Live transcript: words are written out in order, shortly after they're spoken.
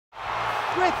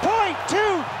with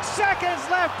 0.2 seconds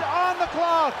left on the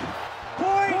clock.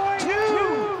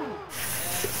 0.2.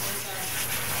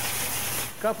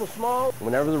 Couple small.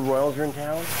 Whenever the Royals are in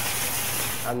town,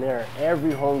 I'm there.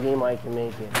 Every home game I can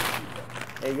make it.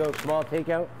 There you go, small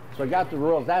takeout. So I got the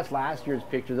Royals. That's last year's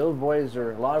picture. Those boys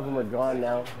are, a lot of them are gone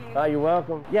now. Oh, you're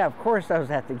welcome. Yeah, of course I was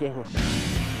at the game.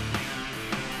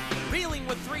 Reeling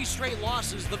with 3 straight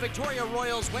losses, the Victoria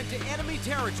Royals went to enemy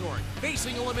territory,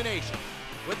 facing elimination.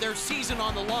 With their season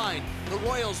on the line, the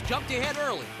Royals jumped ahead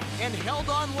early and held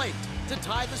on late to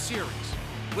tie the series.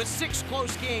 With 6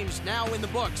 close games now in the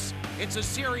books, it's a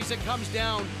series that comes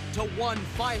down to one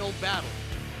final battle.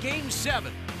 Game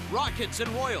 7, Rockets and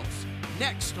Royals,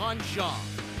 next on Shaw.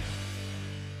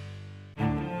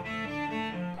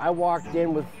 I walked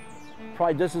in with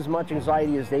probably just as much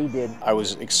anxiety as they did. I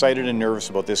was excited and nervous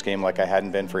about this game like I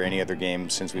hadn't been for any other game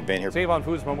since we've been here. Save on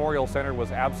Foods Memorial Center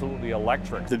was absolutely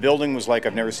electric. The building was like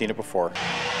I've never seen it before.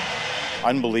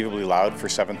 Unbelievably loud for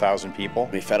 7,000 people.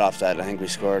 We fed off that. I think we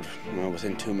scored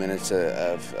within 2 minutes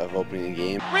of opening the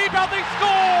game. Rebound, they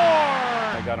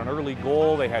score! They got an early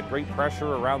goal. They had great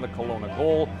pressure around the Kelowna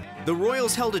goal. The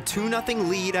Royals held a 2-0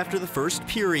 lead after the first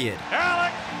period.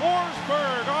 Alex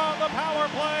Forsberg on the power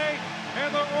play,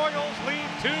 and the Royals lead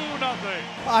 2-0.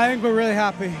 I think we're really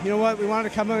happy. You know what? We wanted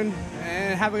to come in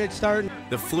and have a good start.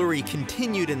 The flurry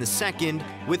continued in the second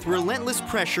with relentless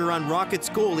pressure on Rockets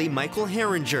goalie Michael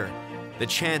Herringer. The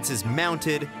chances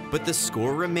mounted, but the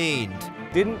score remained.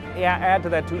 Didn't add to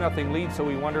that 2-0 lead, so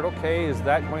we wondered, okay, is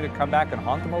that going to come back and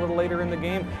haunt them a little later in the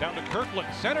game? Down to Kirkland,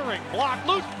 centering, block,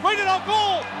 loose, right in on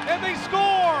goal, and they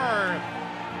score!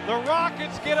 The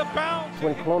Rockets get a bounce.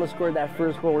 When Kelowna scored that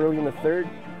first goal early in the third,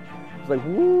 it was like,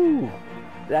 woo!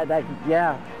 That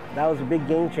was a big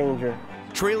game changer.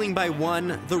 Trailing by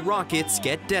 1, the Rockets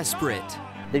get desperate.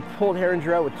 They pulled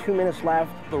Herringer out with 2 minutes left.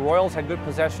 The Royals had good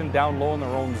possession down low in their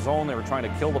own zone. They were trying to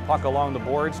kill the puck along the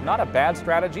boards. Not a bad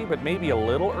strategy, but maybe a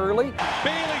little early.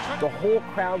 The whole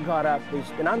crowd got up,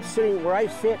 and I'm sitting where I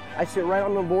sit right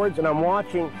on the boards, and I'm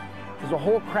watching. There's a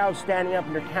whole crowd standing up,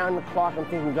 and they're counting the clock. I'm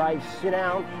thinking, guys, sit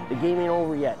down. The game ain't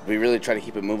over yet. We really try to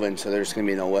keep it moving, so there's going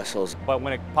to be no whistles. But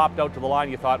when it popped out to the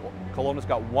line, you thought, well, Kelowna's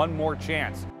got one more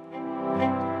chance.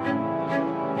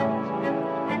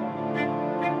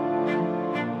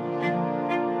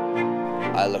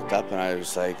 I looked up and I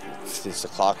was like, is the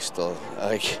clock still?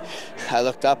 Like, I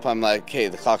looked up, I'm like, hey,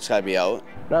 the clock's got to be out.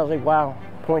 And I was like, wow,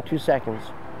 0.2 seconds.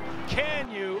 Can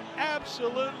you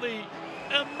absolutely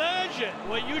imagine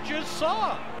what you just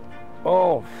saw?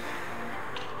 Oh.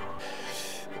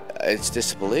 It's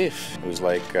disbelief. It was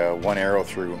like one arrow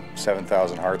through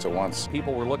 7,000 hearts at once.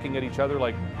 People were looking at each other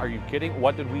like, are you kidding?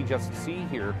 What did we just see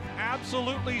here?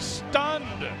 Absolutely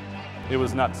stunned. It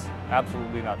was nuts,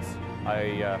 absolutely nuts.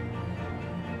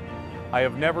 I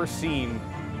have never seen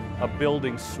a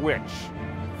building switch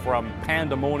from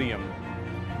pandemonium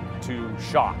to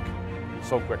shock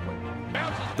so quickly.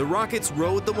 The Rockets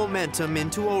rode the momentum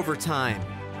into overtime.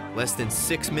 Less than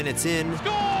 6 minutes in,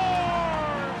 Scores!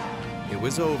 It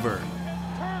was over.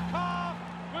 Turcotte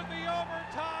with the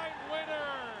overtime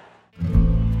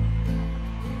winner!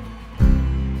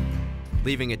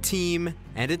 Leaving a team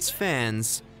and its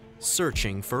fans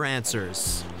searching for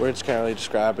answers. Words can't really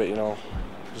describe it, you know.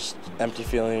 Just empty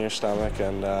feeling in your stomach,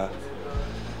 and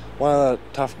one of the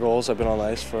tough goals I've been on the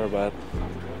ice for, but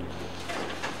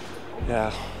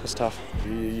yeah, it's tough.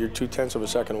 You're 0.2 of a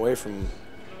second away from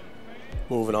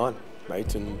moving on,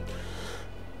 right? And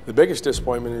the biggest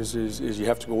disappointment is you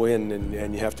have to go in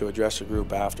and you have to address the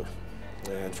group after.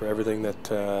 And for everything that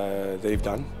they've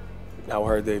done, how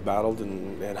hard they've battled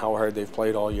and how hard they've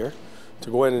played all year,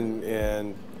 to go in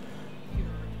and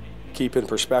keep in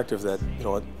perspective that, you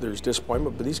know, there's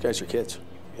disappointment, but these guys are kids,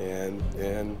 and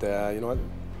you know,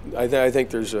 I think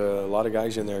there's a lot of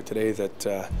guys in there today that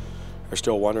are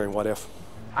still wondering what if.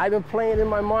 I've been playing in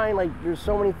my mind, like there's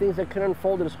so many things that could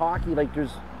unfold as hockey. Like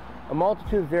there's a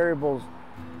multitude of variables.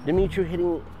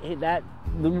 Dimitru hit that,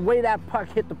 the way that puck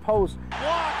hit the post.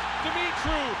 Block,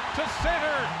 Dimitru to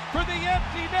center for the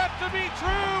empty net.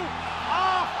 Dimitru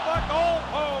off the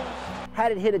goalpost.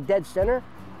 Had it hit a dead center,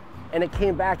 and it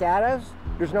came back at us,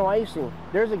 there's no icing.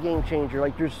 There's a game changer.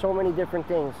 Like there's so many different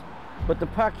things. But the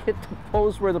puck hit the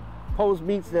post where the post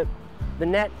meets the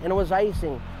net, and it was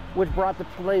icing, which brought the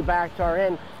play back to our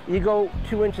end. You go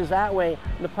 2 inches that way,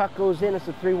 and the puck goes in, it's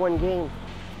a 3-1 game.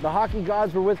 The hockey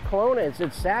gods were with Kelowna.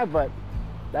 It's sad, but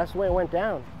that's the way it went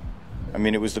down. I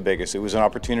mean, it was the biggest. It was an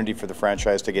opportunity for the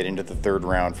franchise to get into the 3rd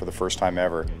round for the first time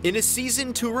ever. In a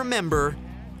season to remember,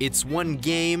 it's one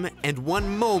game and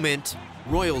one moment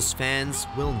Royals fans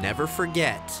will never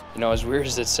forget. You know, as weird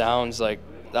as it sounds, like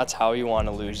that's how you want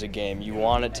to lose a game. You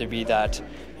want it to be that,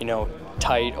 you know,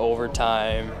 tight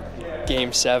overtime,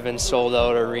 Game 7 sold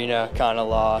out arena kind of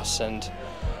loss, and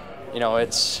you know,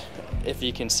 it's, if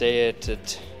you can say it,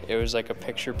 it was like a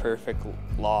picture perfect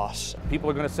loss. People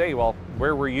are going to say, well,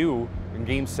 where were you in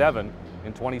Game 7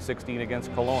 in 2016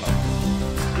 against Kelowna?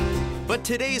 But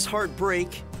today's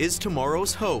heartbreak is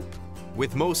tomorrow's hope,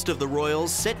 with most of the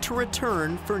Royals set to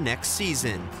return for next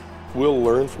season. We'll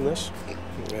learn from this,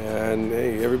 and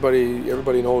hey,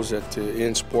 everybody knows that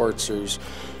in sports there's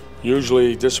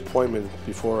usually disappointment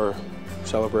before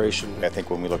celebration. I think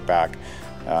when we look back,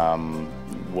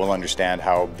 we'll understand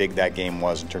how big that game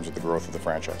was in terms of the growth of the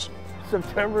franchise.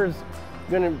 September is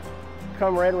going to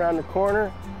come right around the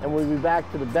corner, and we'll be back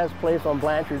to the best place on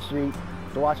Blanchard Street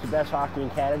to watch the best hockey in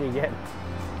Canada again.